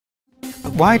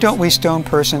Why don't we stone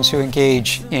persons who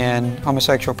engage in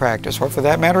homosexual practice, or for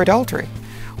that matter, adultery?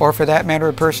 Or for that matter,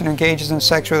 a person who engages in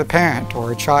sex with a parent,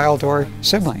 or a child, or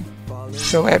sibling?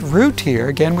 So at root here,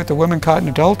 again with the woman caught in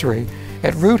adultery,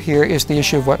 at root here is the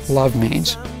issue of what love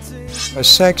means.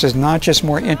 Sex is not just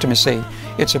more intimacy,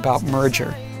 it's about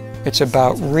merger. It's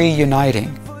about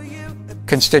reuniting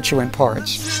constituent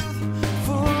parts.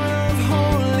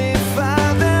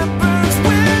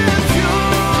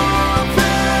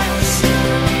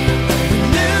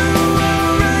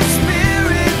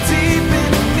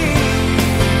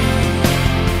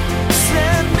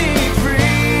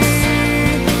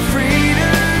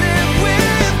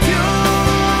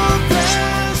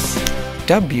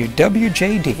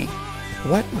 WWJD,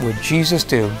 what would Jesus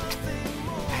do?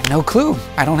 I have no clue.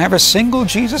 I don't have a single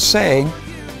Jesus saying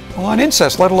on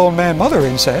incest, let alone man-mother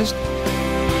incest.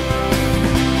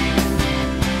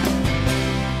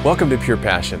 Welcome to Pure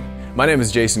Passion. My name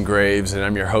is Jason Graves, and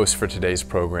I'm your host for today's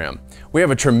program. We have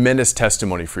a tremendous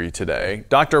testimony for you today.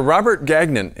 Dr. Robert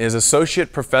Gagnon is Associate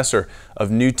Professor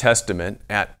of New Testament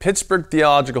at Pittsburgh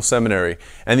Theological Seminary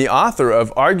and the author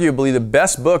of arguably the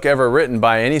best book ever written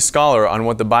by any scholar on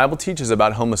what the Bible teaches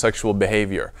about homosexual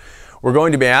behavior. We're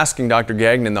going to be asking Dr.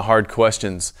 Gagnon the hard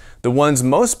questions, the ones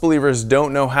most believers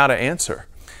don't know how to answer.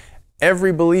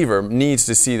 Every believer needs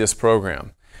to see this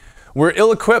program. We're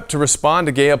ill-equipped to respond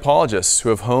to gay apologists who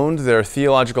have honed their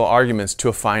theological arguments to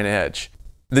a fine edge.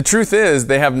 The truth is,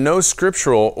 they have no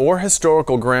scriptural or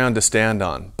historical ground to stand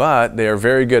on, but they are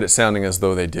very good at sounding as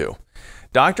though they do.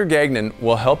 Dr. Gagnon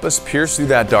will help us pierce through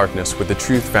that darkness with the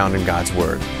truth found in God's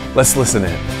Word. Let's listen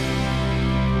in.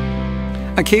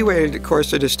 A key way, of course,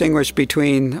 to distinguish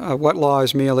between what law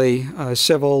is merely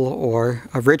civil or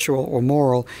ritual or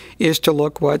moral is to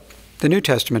look what the New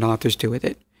Testament authors do with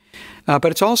it. But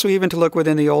it's also even to look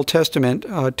within the Old Testament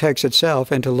text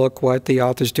itself and to look what the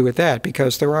authors do with that,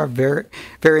 because there are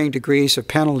varying degrees of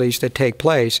penalties that take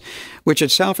place, which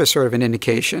itself is sort of an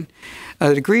indication.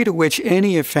 The degree to which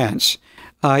any offense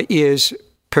is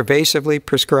pervasively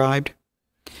prescribed,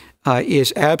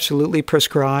 is absolutely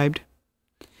prescribed,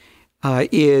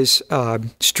 is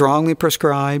strongly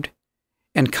prescribed,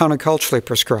 and counterculturally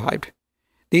prescribed.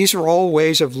 These are all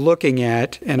ways of looking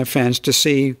at an offense to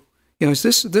see, is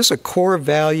this a core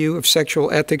value of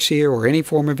sexual ethics here, or any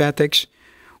form of ethics?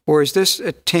 Or is this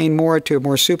attain more to a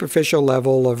more superficial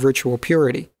level of ritual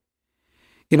purity?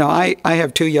 I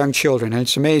have two young children, and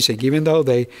it's amazing. Even though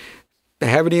they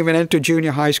haven't even entered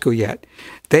junior high school yet,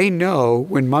 they know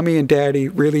when mommy and daddy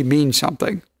really mean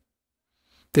something.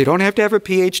 They don't have to have a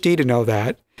PhD to know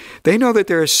that. They know that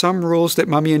there are some rules that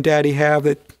mommy and daddy have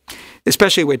that,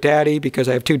 especially with daddy, because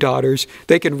I have two daughters,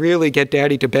 they can really get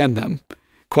daddy to bend them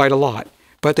quite a lot.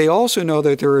 But they also know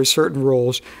that there are certain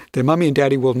rules that mommy and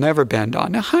daddy will never bend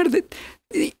on. Now, how do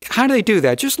they do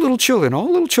that? Just little children. All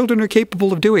little children are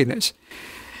capable of doing this.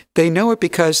 They know it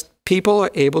because people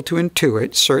are able to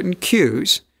intuit certain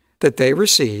cues that they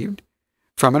received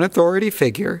from an authority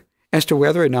figure as to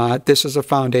whether or not this is a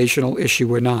foundational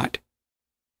issue or not.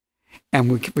 And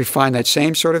we find that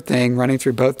same sort of thing running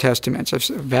through both testaments. If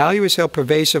value is held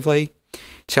pervasively,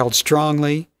 it's held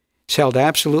strongly, it's held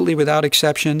absolutely without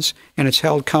exceptions, and it's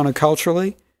held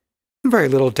counterculturally, very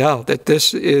little doubt that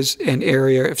this is an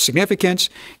area of significance.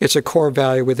 It's a core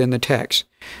value within the text.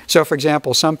 So, for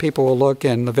example, some people will look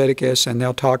in Leviticus and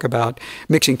they'll talk about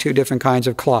mixing two different kinds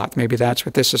of cloth. Maybe that's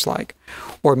what this is like.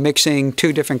 Or mixing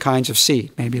two different kinds of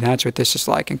seed. Maybe that's what this is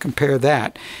like. And compare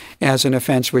that as an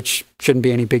offense which shouldn't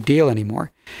be any big deal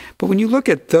anymore. But when you look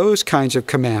at those kinds of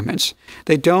commandments,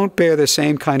 they don't bear the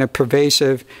same kind of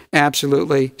pervasive,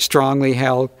 absolutely strongly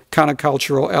held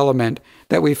countercultural element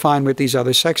that we find with these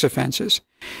other sex offenses.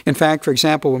 In fact, for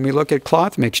example, when we look at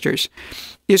cloth mixtures,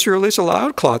 Israel is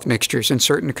allowed cloth mixtures in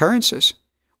certain occurrences.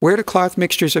 Where do cloth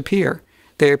mixtures appear?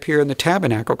 They appear in the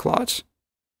tabernacle cloths.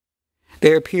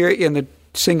 They appear in the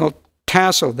single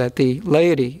tassel that the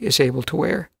laity is able to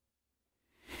wear.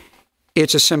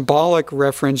 It's a symbolic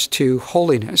reference to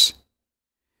holiness,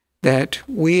 that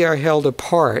we are held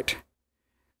apart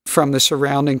from the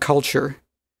surrounding culture,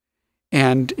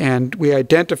 and we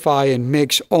identify and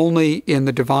mix only in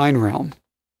the divine realm,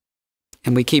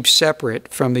 and we keep separate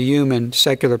from the human,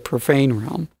 secular, profane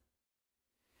realm.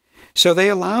 So they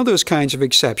allow those kinds of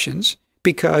exceptions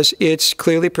because it's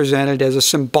clearly presented as a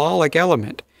symbolic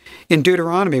element. In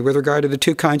Deuteronomy, with regard to the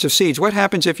two kinds of seeds, what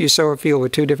happens if you sow a field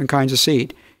with two different kinds of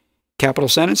seed? Capital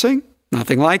sentencing?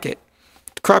 Nothing like it.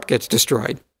 The crop gets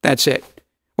destroyed. That's it.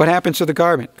 What happens to the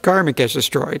garment? The garment gets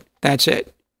destroyed. That's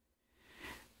it.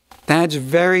 That's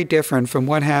very different from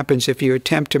what happens if you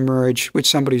attempt to merge with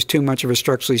somebody who's too much of a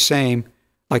structurally same,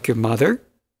 like your mother,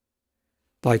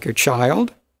 like your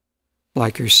child,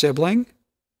 like your sibling,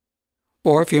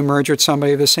 or if you merge with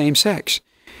somebody of the same sex.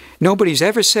 Nobody's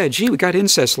ever said, gee, we got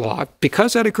incest law.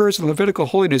 Because that occurs in the Levitical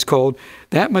Holiness Code,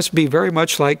 that must be very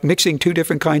much like mixing two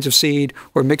different kinds of seed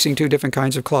or mixing two different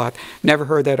kinds of cloth. Never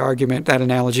heard that argument, that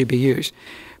analogy be used.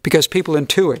 Because people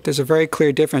intuit there's a very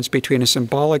clear difference between a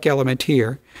symbolic element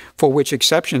here, for which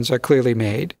exceptions are clearly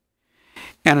made,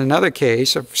 and another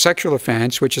case of sexual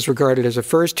offense, which is regarded as a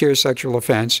first-tier sexual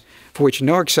offense, for which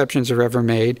no exceptions are ever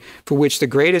made, for which the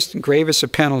greatest and gravest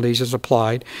of penalties is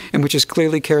applied, and which is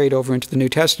clearly carried over into the New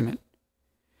Testament.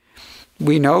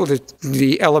 We know that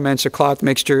the elements of cloth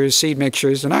mixtures, seed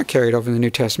mixtures, are not carried over in the New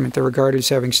Testament. They're regarded as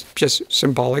having just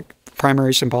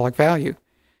primary symbolic value.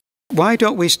 Why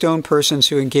don't we stone persons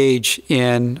who engage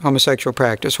in homosexual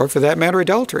practice, or for that matter,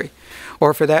 adultery,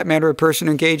 or for that matter, a person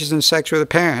who engages in sex with a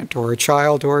parent, or a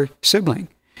child, or sibling?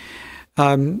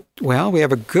 Well, we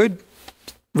have a good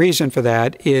reason for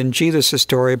that in Jesus'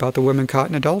 story about the woman caught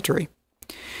in adultery.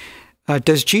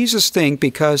 Does Jesus think,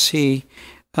 because he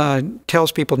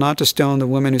tells people not to stone the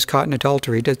woman who's caught in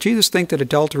adultery, does Jesus think that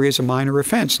adultery is a minor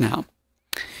offense now?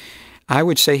 I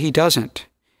would say he doesn't.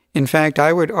 In fact,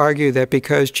 I would argue that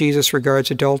because Jesus regards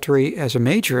adultery as a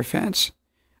major offense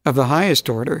of the highest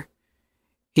order,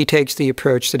 he takes the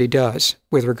approach that he does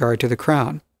with regard to the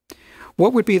crowd.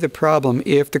 What would be the problem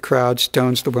if the crowd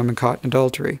stones the woman caught in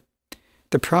adultery?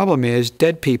 The problem is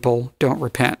dead people don't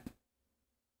repent.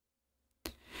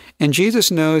 And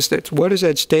Jesus knows that what is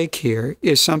at stake here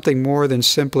is something more than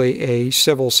simply a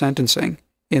civil sentencing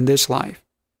in this life.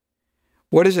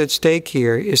 What is at stake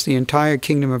here is the entire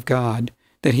kingdom of God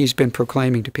that he's been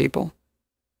proclaiming to people.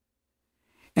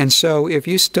 And so if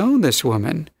you stone this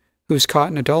woman who's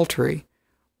caught in adultery,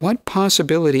 what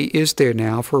possibility is there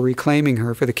now for reclaiming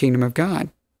her for the kingdom of God?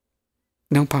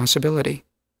 No possibility.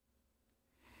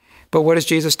 But what does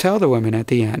Jesus tell the woman at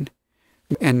the end?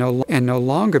 And no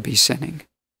longer be sinning.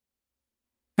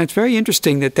 And it's very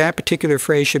interesting that that particular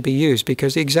phrase should be used,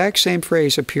 because the exact same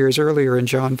phrase appears earlier in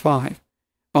John 5.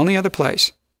 Only other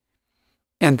place.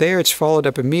 And there it's followed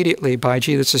up immediately by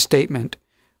Jesus' statement,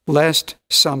 lest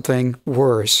something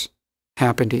worse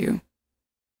happen to you.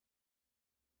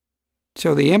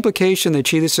 So the implication that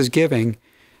Jesus is giving,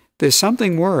 there's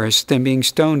something worse than being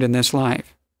stoned in this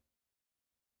life.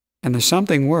 And the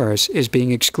something worse is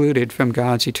being excluded from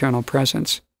God's eternal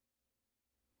presence.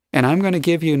 And I'm going to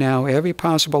give you now every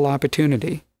possible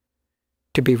opportunity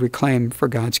to be reclaimed for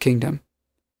God's kingdom.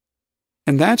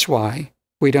 And that's why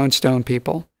we don't stone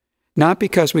people. Not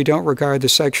because we don't regard the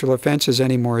sexual offenses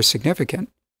anymore as significant,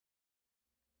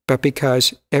 but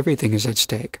because everything is at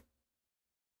stake.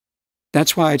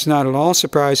 That's why it's not at all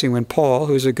surprising when Paul,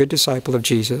 who is a good disciple of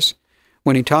Jesus,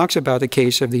 when he talks about the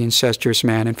case of the incestuous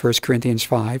man in 1 Corinthians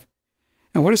 5,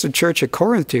 and what does the church at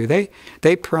Corinth do?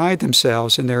 They pride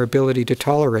themselves in their ability to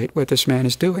tolerate what this man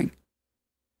is doing.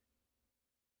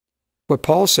 What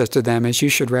Paul says to them is, you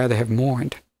should rather have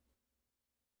mourned.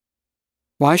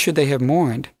 Why should they have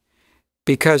mourned?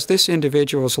 Because this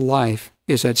individual's life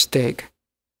is at stake,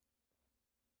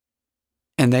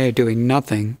 and they are doing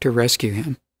nothing to rescue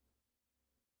him.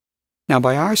 Now,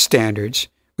 by our standards,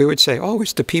 we would say, oh,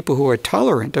 it's the people who are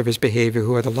tolerant of his behavior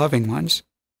who are the loving ones.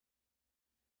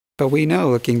 But we know,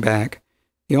 looking back,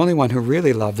 the only one who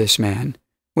really loved this man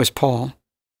was Paul,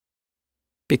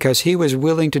 because he was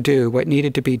willing to do what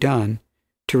needed to be done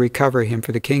to recover him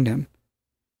for the kingdom.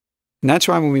 And that's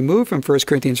why when we move from 1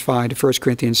 Corinthians 5 to 1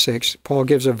 Corinthians 6, Paul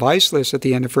gives a vice list at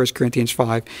the end of 1 Corinthians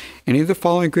 5. Any of the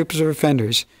following groups of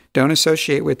offenders, don't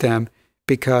associate with them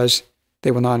because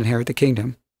they will not inherit the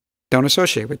kingdom. Don't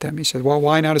associate with them. He said, well,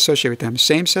 why not associate with them?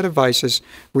 Same set of vices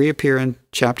reappear in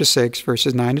chapter 6,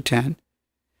 verses 9 to 10.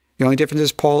 The only difference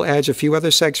is Paul adds a few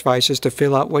other sex vices to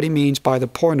fill out what he means by the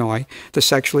pornoi, the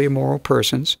sexually immoral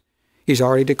persons. He's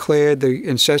already declared the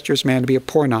incestuous man to be a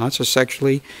pornos, a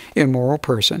sexually immoral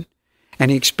person.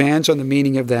 And he expands on the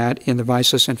meaning of that in the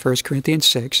vice list in 1 Corinthians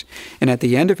 6. And at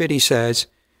the end of it, he says,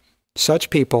 such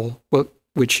people,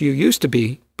 which you used to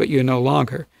be, but you're no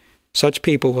longer, such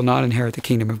people will not inherit the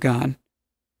kingdom of God.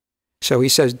 So he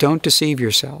says, don't deceive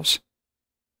yourselves.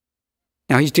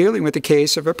 Now he's dealing with the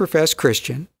case of a professed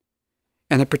Christian,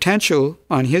 and the potential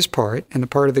on his part and the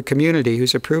part of the community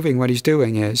who's approving what he's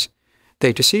doing is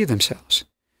they deceive themselves.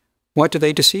 What do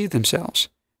they deceive themselves?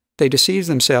 They deceive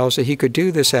themselves that he could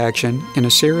do this action in a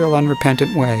serial,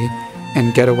 unrepentant way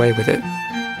and get away with it.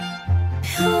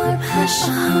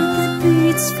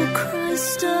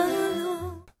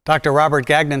 Dr. Robert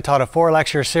Gagnon taught a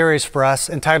 4-lecture series for us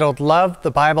entitled Love, the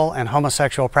Bible, and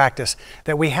Homosexual Practice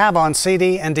that we have on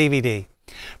CD and DVD.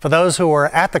 For those who were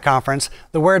at the conference,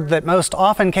 the word that most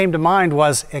often came to mind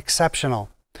was exceptional.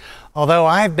 Although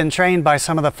I have been trained by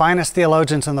some of the finest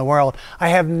theologians in the world, I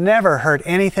have never heard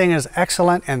anything as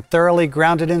excellent and thoroughly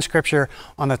grounded in Scripture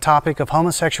on the topic of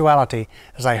homosexuality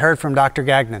as I heard from Dr.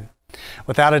 Gagnon.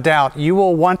 Without a doubt, you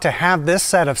will want to have this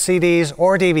set of CDs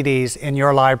or DVDs in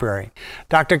your library.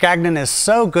 Dr. Gagnon is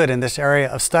so good in this area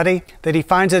of study that he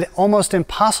finds it almost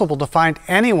impossible to find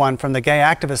anyone from the gay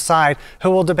activist side who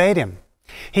will debate him.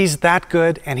 He's that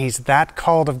good and he's that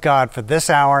called of God for this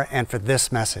hour and for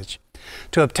this message.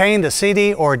 To obtain the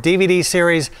CD or DVD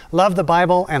series, Love the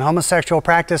Bible and Homosexual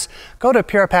Practice, go to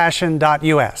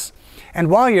purepassion.us. And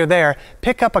while you're there,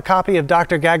 pick up a copy of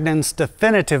Dr. Gagnon's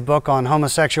definitive book on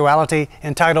homosexuality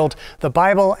entitled The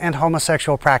Bible and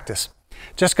Homosexual Practice.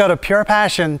 Just go to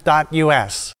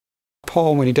purepassion.us.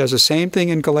 Paul, when he does the same thing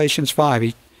in Galatians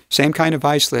 5, same kind of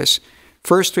vice list.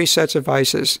 First 3 sets of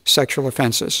vices, sexual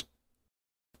offenses.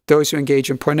 Those who engage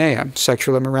in porneia,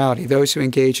 sexual immorality. Those who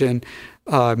engage in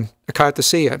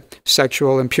akathesia,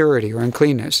 sexual impurity or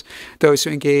uncleanness. Those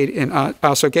who engage in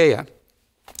asogeia,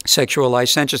 sexual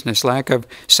licentiousness, lack of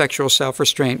sexual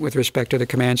self-restraint with respect to the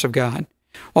commands of God.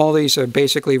 All these are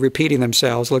basically repeating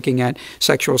themselves, looking at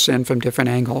sexual sin from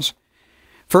different angles.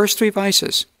 First 3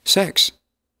 vices, sex.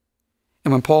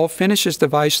 And when Paul finishes the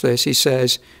vice list, he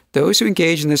says, those who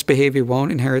engage in this behavior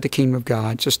won't inherit the kingdom of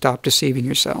God, so stop deceiving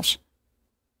yourselves.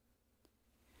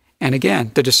 And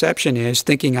again, the deception is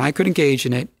thinking I could engage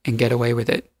in it and get away with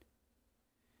it.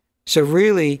 So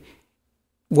really,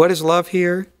 what is love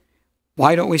here?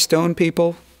 Why don't we stone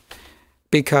people?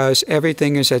 Because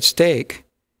everything is at stake.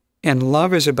 And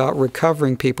love is about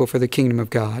recovering people for the kingdom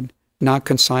of God, not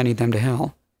consigning them to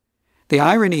hell. The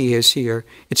irony is here,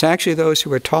 it's actually those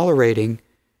who are tolerating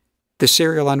the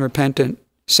serial unrepentant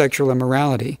sexual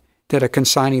immorality that are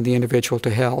consigning the individual to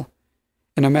hell.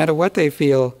 And no matter what they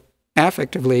feel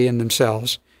affectively in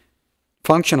themselves,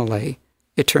 functionally,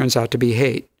 it turns out to be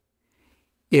hate.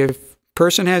 If a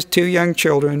person has 2 young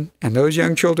children, and those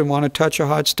young children want to touch a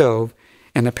hot stove,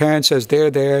 and the parent says,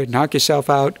 there, knock yourself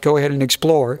out, go ahead and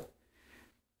explore,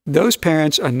 those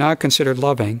parents are not considered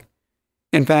loving.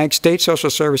 In fact, state social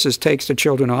services takes the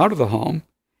children out of the home,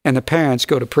 and the parents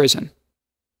go to prison.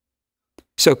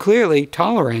 So clearly,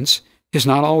 tolerance is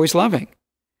not always loving.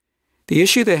 The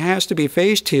issue that has to be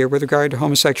faced here with regard to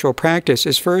homosexual practice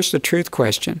is first the truth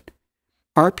question.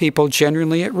 Are people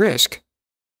genuinely at risk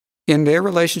in their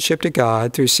relationship to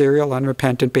God through serial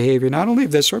unrepentant behavior, not only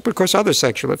of this sort, but of course other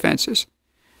sexual offenses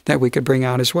that we could bring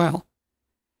out as well?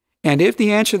 And if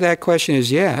the answer to that question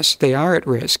is yes, they are at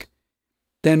risk,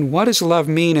 then what does love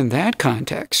mean in that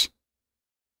context?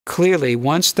 Clearly,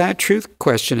 once that truth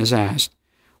question is asked,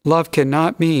 love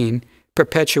cannot mean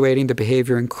perpetuating the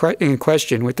behavior in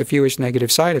question with the fewest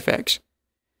negative side effects.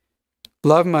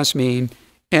 Love must mean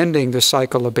ending the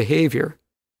cycle of behavior,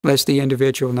 lest the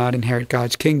individual not inherit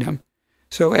God's kingdom.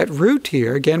 So at root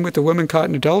here, again with the woman caught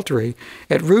in adultery,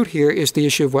 at root here is the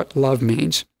issue of what love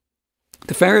means.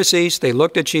 The Pharisees, they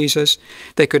looked at Jesus.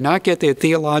 They could not get their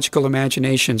theological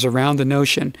imaginations around the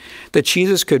notion that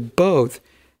Jesus could both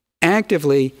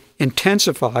actively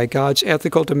intensify God's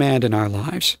ethical demand in our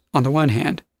lives, on the one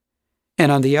hand,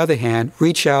 and on the other hand,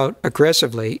 reach out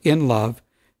aggressively in love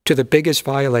to the biggest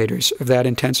violators of that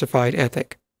intensified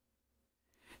ethic.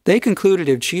 They concluded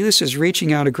if Jesus is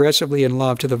reaching out aggressively in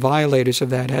love to the violators of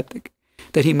that ethic,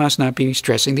 that he must not be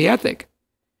stressing the ethic,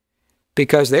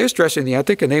 because they're stressing the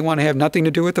ethic and they want to have nothing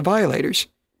to do with the violators.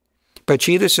 But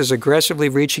Jesus is aggressively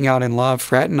reaching out in love,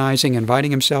 fraternizing,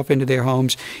 inviting himself into their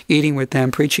homes, eating with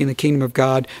them, preaching the kingdom of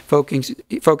God,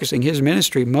 focusing his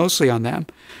ministry mostly on them,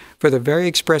 for the very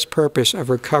express purpose of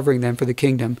recovering them for the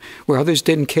kingdom. Where others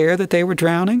didn't care that they were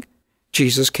drowning,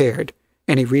 Jesus cared,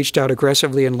 and he reached out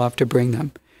aggressively in love to bring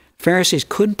them. Pharisees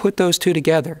couldn't put those two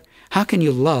together. How can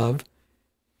you love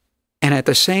and at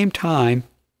the same time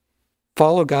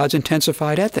follow God's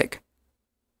intensified ethic?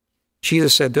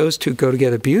 Jesus said those two go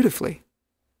together beautifully,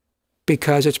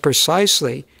 because it's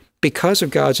precisely because of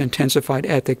God's intensified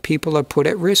ethic, people are put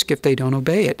at risk if they don't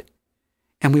obey it.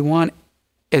 And we want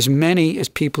as many as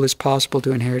people as possible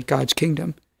to inherit God's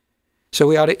kingdom. So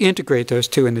we ought to integrate those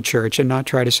two in the church and not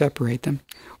try to separate them.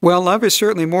 Well, love is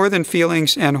certainly more than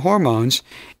feelings and hormones,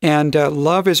 and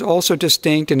love is also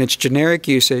distinct in its generic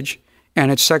usage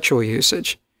and its sexual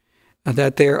usage.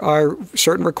 That there are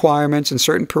certain requirements and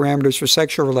certain parameters for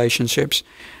sexual relationships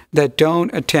that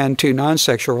don't attend to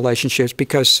non-sexual relationships,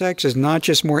 because sex is not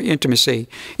just more intimacy,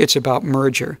 it's about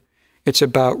merger. It's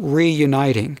about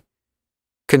reuniting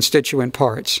constituent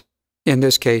parts, in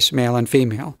this case, male and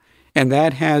female. And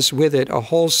that has with it a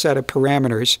whole set of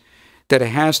parameters that it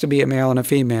has to be a male and a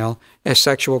female as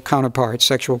sexual counterparts,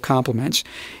 sexual complements.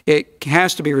 It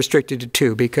has to be restricted to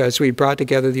two because we brought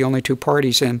together the only two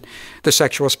parties in the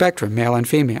sexual spectrum, male and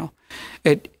female.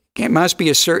 It must be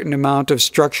a certain amount of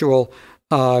structural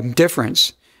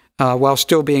difference while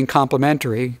still being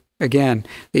complementary. Again,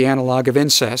 the analog of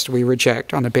incest we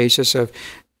reject on the basis of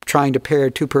trying to pair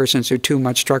two persons who are too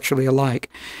much structurally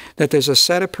alike. That there's a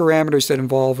set of parameters that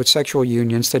involve with sexual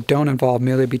unions that don't involve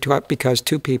merely because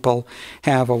two people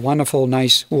have a wonderful,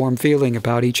 nice, warm feeling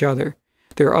about each other.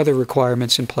 There are other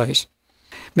requirements in place.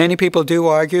 Many people do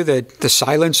argue that the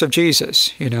silence of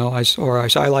Jesus, or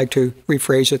as I like to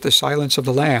rephrase it, the silence of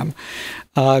the Lamb.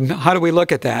 How do we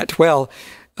look at that? Well,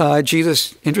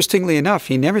 Jesus, interestingly enough,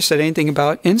 he never said anything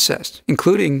about incest,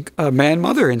 including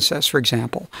man-mother incest, for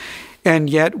example.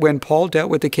 And yet, when Paul dealt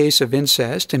with the case of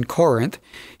incest in Corinth,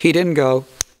 he didn't go,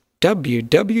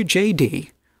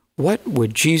 WWJD, what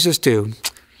would Jesus do?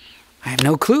 I have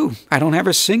no clue. I don't have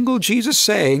a single Jesus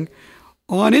saying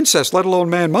on incest, let alone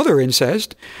man-mother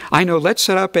incest. I know, let's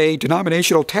set up a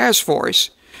denominational task force,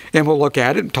 and we'll look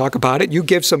at it and talk about it. You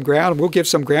give some ground, we'll give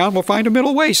some ground, we'll find a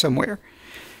middle way somewhere.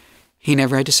 He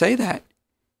never had to say that.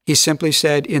 He simply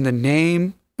said, in the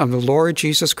name of the Lord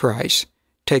Jesus Christ,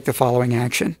 take the following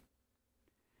action.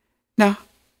 Now,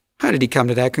 how did he come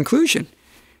to that conclusion?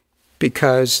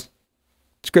 Because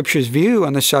Scripture's view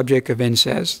on the subject of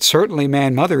incest, certainly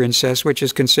man-mother incest, which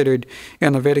is considered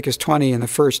in Leviticus 20 in the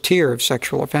first tier of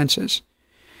sexual offenses,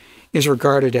 is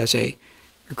regarded as an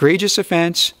egregious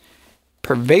offense,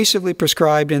 pervasively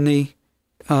prescribed in the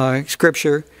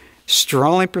Scripture,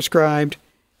 strongly prescribed,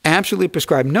 absolutely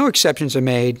prescribed. No exceptions are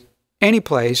made any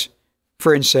place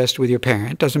for incest with your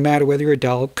parent. Doesn't matter whether you're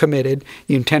adult, committed,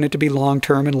 you intend it to be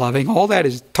long-term and loving. All that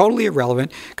is totally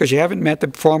irrelevant because you haven't met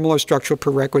the formal or structural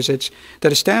prerequisites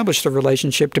that establish the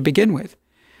relationship to begin with.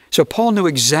 So Paul knew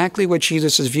exactly what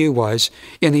Jesus' view was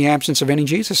in the absence of any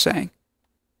Jesus saying.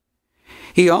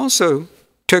 He also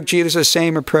took Jesus'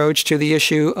 same approach to the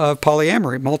issue of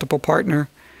polyamory, multiple partner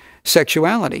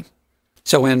sexuality.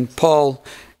 So when Paul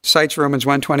cites Romans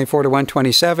 1:24 to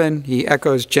 1:27. He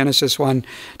echoes Genesis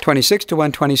 1:26 to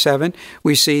 1:27.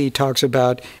 We see he talks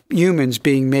about humans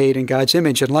being made in God's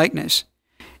image and likeness.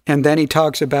 And then he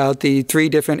talks about the three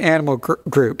different animal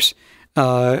groups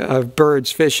of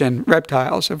birds, fish, and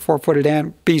reptiles, of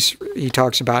four-footed beasts he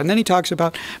talks about. And then he talks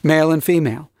about male and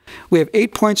female. We have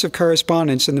 8 points of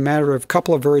correspondence in the matter of a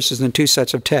couple of verses and 2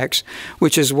 sets of texts,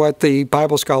 which is what the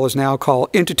Bible scholars now call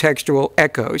intertextual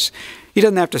echoes. He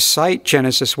doesn't have to cite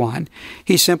Genesis 1.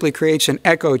 He simply creates an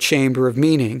echo chamber of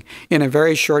meaning in a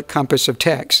very short compass of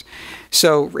text.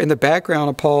 So in the background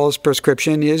of Paul's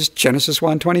prescription is Genesis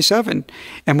 1:27.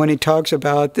 And when he talks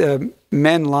about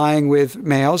men lying with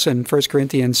males in 1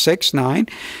 Corinthians 6:9,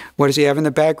 what does he have in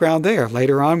the background there?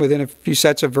 Later on, within a few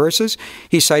sets of verses,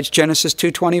 he cites Genesis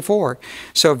 2:24.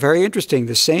 So very interesting.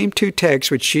 The same two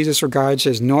texts which Jesus regards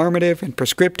as normative and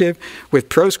prescriptive with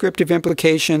proscriptive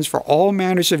implications for all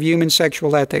manners of human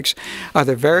sexual ethics are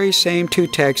the very same two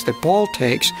texts that Paul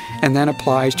takes and then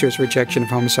applies to his rejection of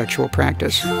homosexual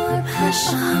practice.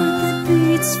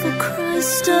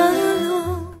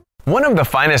 One of the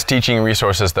finest teaching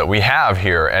resources that we have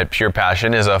here at Pure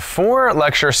Passion is a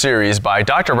 4-lecture series by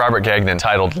Dr. Robert Gagnon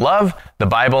titled Love, the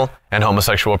Bible, and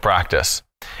Homosexual Practice.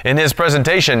 In his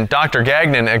presentation, Dr.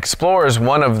 Gagnon explores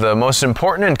one of the most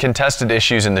important and contested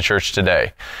issues in the church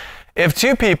today. If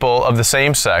two people of the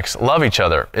same sex love each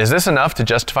other, is this enough to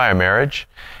justify a marriage?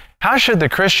 How should the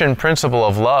Christian principle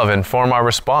of love inform our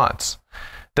response?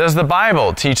 Does the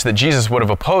Bible teach that Jesus would have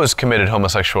opposed committed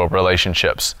homosexual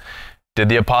relationships? Did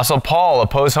the Apostle Paul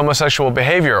oppose homosexual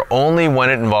behavior only when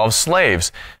it involves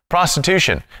slaves,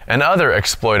 prostitution, and other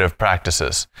exploitive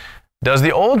practices? Does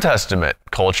the Old Testament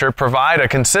culture provide a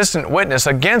consistent witness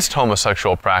against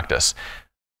homosexual practice?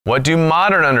 What do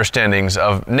modern understandings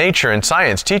of nature and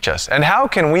science teach us? And how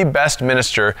can we best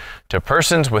minister to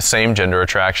persons with same-gender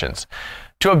attractions?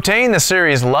 To obtain the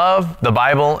series Love, the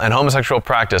Bible, and Homosexual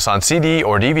Practice on CD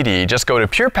or DVD, just go to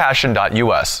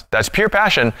purepassion.us. That's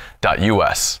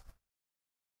purepassion.us.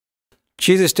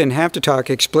 Jesus didn't have to talk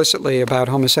explicitly about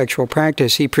homosexual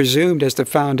practice. He presumed as the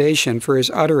foundation for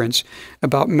his utterance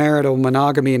about marital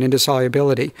monogamy and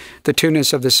indissolubility, the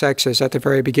two-ness of the sexes at the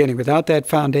very beginning. Without that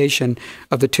foundation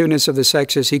of the two-ness of the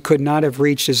sexes, he could not have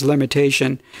reached his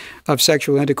limitation of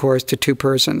sexual intercourse to two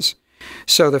persons.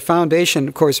 So the foundation,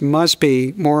 of course, must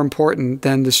be more important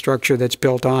than the structure that's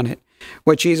built on it.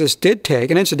 What Jesus did take,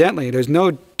 and incidentally, there's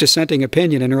no dissenting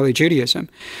opinion in early Judaism.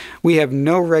 We have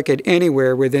no record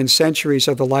anywhere within centuries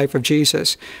of the life of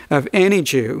Jesus of any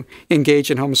Jew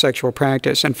engaged in homosexual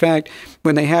practice. In fact,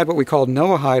 when they had what we called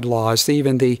Noahide laws,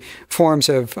 even the forms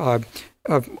of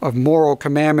moral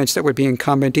commandments that would be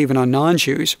incumbent even on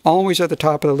non-Jews, always at the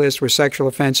top of the list were sexual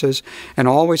offenses, and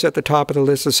always at the top of the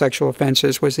list of sexual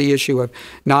offenses was the issue of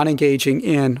not engaging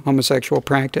in homosexual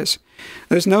practice.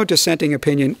 There's no dissenting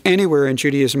opinion anywhere in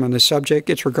Judaism on this subject.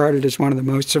 It's regarded as one of the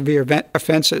most severe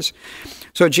offenses.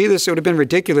 So Jesus, it would have been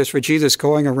ridiculous for Jesus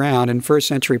going around in first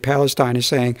century Palestine and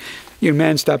saying, you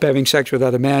men stop having sex with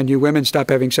other men, you women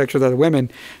stop having sex with other women.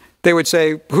 They would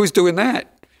say, who's doing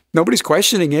that? Nobody's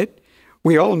questioning it.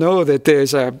 We all know that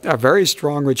there's a very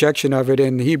strong rejection of it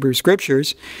in the Hebrew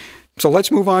Scriptures. So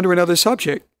let's move on to another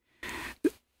subject.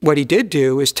 What he did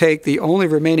do is take the only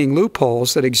remaining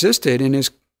loopholes that existed in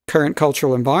his current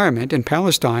cultural environment in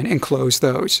Palestine and close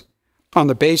those on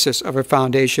the basis of a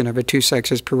foundation of a two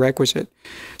sexes prerequisite.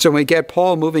 So when we get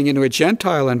Paul moving into a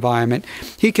Gentile environment,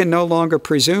 he can no longer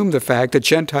presume the fact that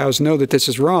Gentiles know that this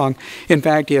is wrong. In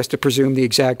fact, he has to presume the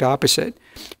exact opposite.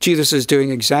 Jesus is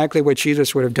doing exactly what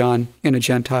Jesus would have done in a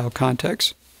Gentile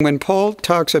context. When Paul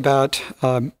talks about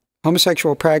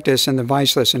homosexual practice in the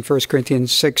vice list in 1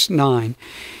 Corinthians 6:9,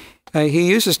 he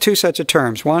uses two sets of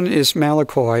terms. One is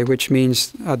malakoi, which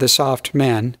means the soft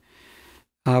men.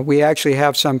 We actually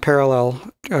have some parallel.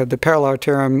 The parallel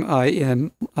term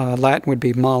in Latin would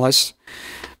be malus,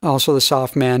 also the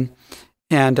soft men,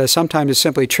 and sometimes it's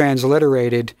simply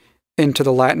transliterated into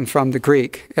the Latin from the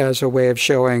Greek as a way of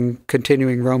showing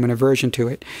continuing Roman aversion to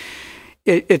it.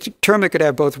 It's a term that could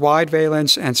have both wide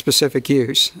valence and specific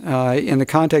use. In the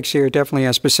context here, it definitely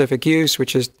has specific use,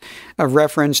 which is a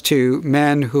reference to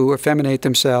men who effeminate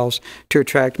themselves to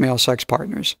attract male sex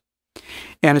partners.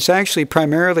 And it's actually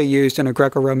primarily used in a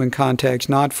Greco-Roman context,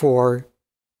 not for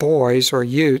boys or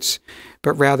youths,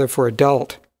 but rather for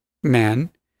adult men,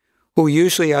 who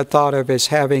usually are thought of as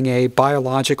having a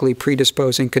biologically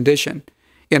predisposing condition,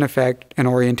 in effect, an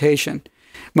orientation.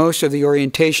 Most of the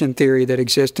orientation theory that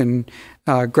exists in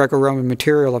Greco-Roman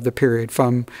material of the period,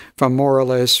 from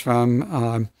moralists,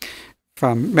 from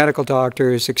medical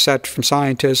doctors, etc., from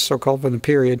scientists, so-called from the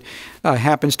period,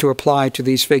 happens to apply to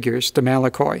these figures, the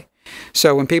malakoi.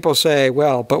 So when people say,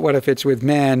 well, but what if it's with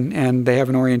men and they have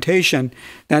an orientation,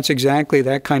 that's exactly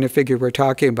that kind of figure we're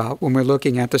talking about when we're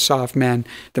looking at the soft men,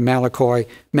 the malakoi,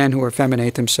 men who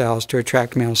effeminate themselves to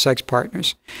attract male sex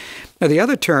partners. Now, the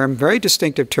other term, very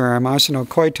distinctive term,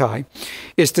 arsenokoitai,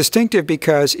 is distinctive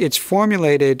because it's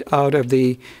formulated out of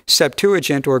the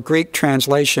Septuagint or Greek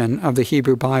translation of the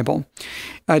Hebrew Bible.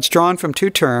 It's drawn from two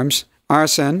terms,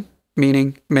 arsen,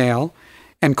 meaning male,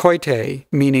 and koite,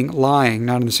 meaning lying,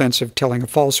 not in the sense of telling a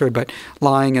falsehood, but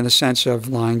lying in the sense of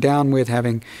lying down with,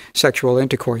 having sexual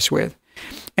intercourse with.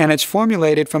 And it's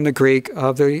formulated from the Greek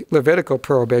of the Levitical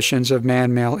prohibitions of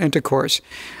man-male intercourse.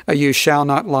 You shall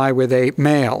not lie with a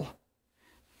male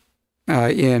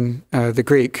in the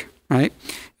Greek, right?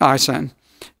 Arsen.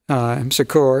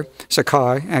 Sakur,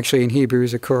 Sakai, actually in Hebrew,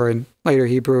 Zakur in later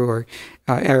Hebrew or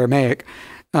Aramaic.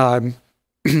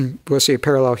 We'll see a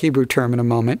parallel Hebrew term in a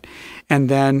moment. And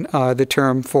then the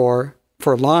term for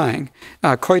lying,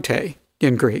 koite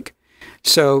in Greek.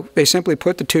 So they simply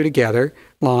put the two together,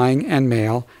 lying and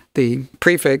male. The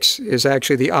prefix is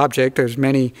actually the object. There's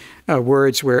many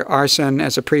words where arsen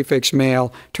as a prefix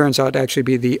male turns out to actually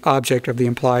be the object of the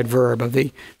implied verb of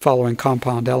the following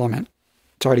compound element.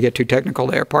 Sorry to get too technical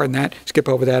there. Pardon that. Skip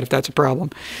over that if that's a problem.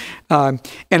 And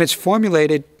it's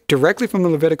formulated directly from the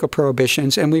Levitical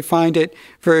prohibitions, and we find it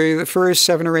for the first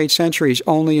 7 or 8 centuries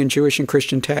only in Jewish and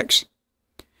Christian texts.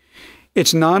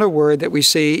 It's not a word that we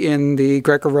see in the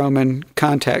Greco-Roman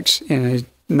context, in a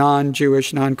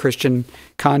non-Jewish, non-Christian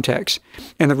context.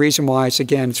 And the reason why is,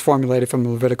 again, it's formulated from the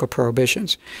Levitical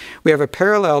prohibitions. We have the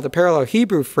parallel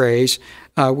Hebrew phrase,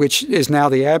 which is now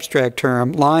the abstract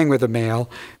term, lying with a male,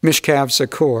 mishkav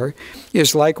zakur,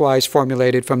 is likewise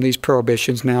formulated from these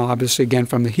prohibitions, now obviously again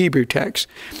from the Hebrew text.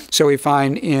 So we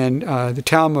find in the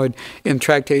Talmud, in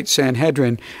Tractate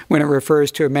Sanhedrin, when it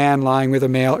refers to a man lying with a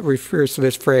male, it refers to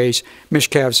this phrase,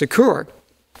 mishkav zakur.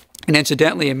 And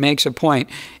incidentally, it makes a point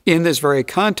in this very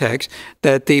context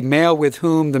that the male with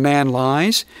whom the man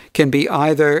lies can be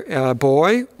either a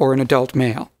boy or an adult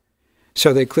male.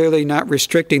 So they're clearly not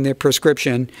restricting their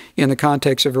prescription in the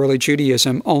context of early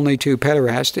Judaism only to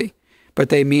pederasty, but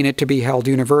they mean it to be held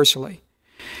universally.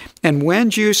 And when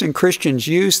Jews and Christians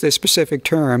use this specific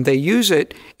term, they use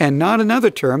it and not another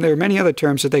term. There are many other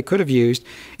terms that they could have used,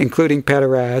 including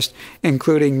pederast,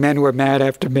 including men who are mad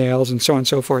after males, and so on and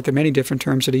so forth. There are many different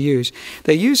terms that are used.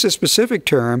 They use a specific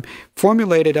term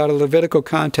formulated out of Levitical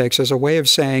context as a way of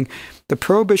saying the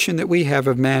prohibition that we have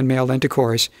of man-male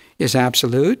intercourse is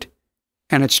absolute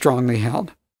and it's strongly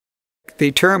held.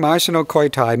 The term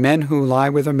arsenokoitai, men who lie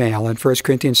with a male, in 1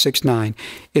 Corinthians 6:9,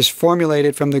 is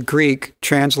formulated from the Greek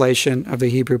translation of the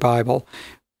Hebrew Bible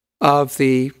of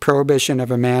the prohibition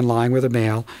of a man lying with a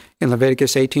male in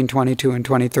Leviticus 18:22 and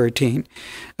 20:13.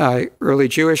 Early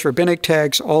Jewish rabbinic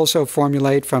texts also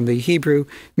formulate from the Hebrew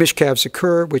mishkav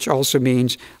zakur, which also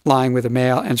means lying with a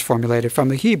male, and is formulated from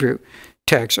the Hebrew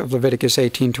text of Leviticus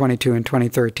 18:22 and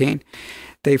 20:13.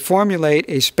 They formulate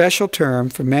a special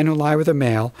term for men who lie with a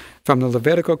male from the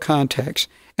Levitical context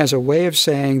as a way of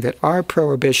saying that our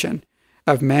prohibition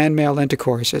of man-male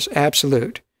intercourse is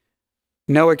absolute,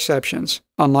 no exceptions,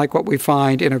 unlike what we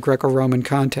find in a Greco-Roman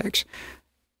context.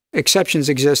 Exceptions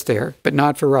exist there, but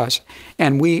not for us.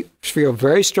 And we feel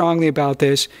very strongly about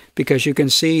this because you can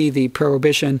see the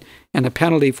prohibition and the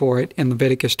penalty for it in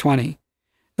Leviticus 20.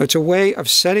 It's a way of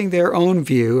setting their own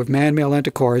view of man-male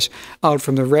intercourse out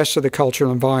from the rest of the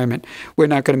cultural environment. We're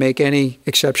not going to make any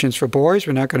exceptions for boys.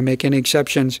 We're not going to make any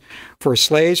exceptions for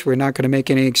slaves. We're not going to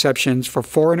make any exceptions for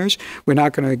foreigners. We're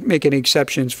not going to make any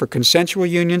exceptions for consensual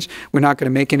unions. We're not going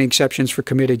to make any exceptions for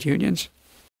committed unions.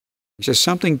 There's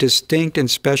something distinct and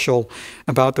special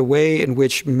about the way in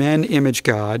which men image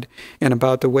God and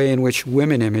about the way in which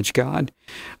women image God.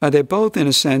 They're both, in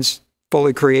a sense,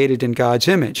 fully created in God's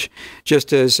image,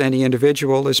 just as any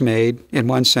individual is made, in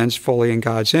one sense, fully in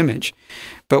God's image.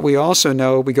 But we also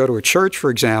know, we go to a church, for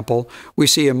example, we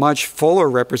see a much fuller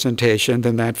representation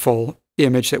than that full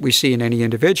image that we see in any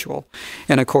individual.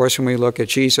 And of course, when we look at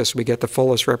Jesus, we get the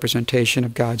fullest representation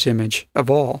of God's image of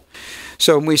all.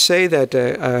 So when we say that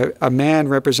a man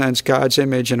represents God's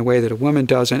image in a way that a woman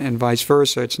doesn't, and vice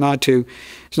versa, it's not to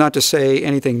say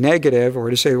anything negative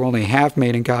or to say we're only half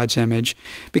made in God's image,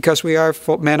 because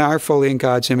men are fully in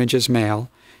God's image as male,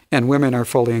 and women are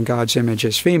fully in God's image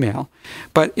as female.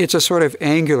 But it's a sort of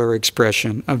angular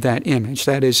expression of that image.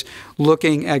 That is,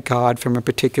 looking at God from a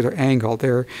particular angle.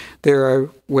 There are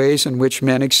ways in which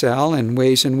men excel and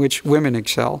ways in which women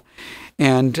excel.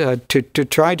 And to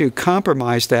try to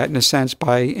compromise that, in a sense,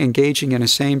 by engaging in a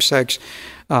same-sex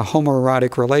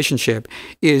homoerotic relationship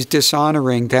is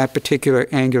dishonoring that particular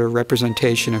angular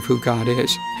representation of who God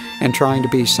is and trying to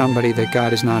be somebody that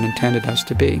God has not intended us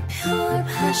to be.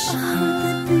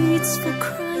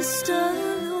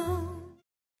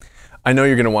 I know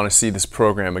you're going to want to see this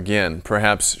program again.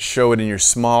 Perhaps show it in your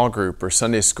small group or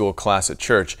Sunday school class at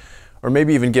church, or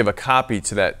maybe even give a copy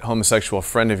to that homosexual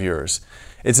friend of yours.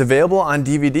 It's available on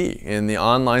DVD in the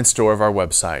online store of our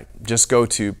website. Just go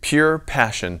to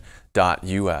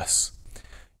purepassion.us.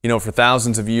 You know, for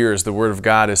thousands of years, the Word of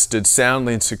God has stood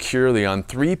soundly and securely on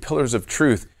three pillars of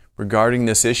truth regarding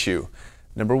this issue.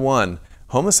 Number one,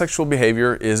 homosexual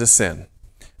behavior is a sin.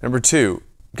 Number two,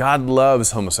 God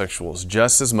loves homosexuals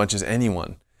just as much as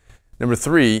anyone. Number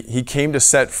three, He came to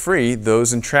set free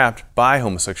those entrapped by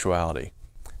homosexuality.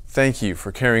 Thank you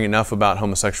for caring enough about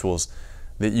homosexuals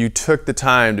that you took the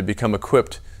time to become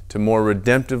equipped to more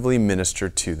redemptively minister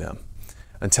to them.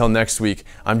 Until next week,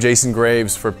 I'm Jason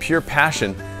Graves for Pure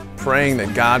Passion, praying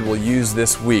that God will use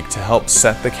this week to help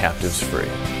set the captives free.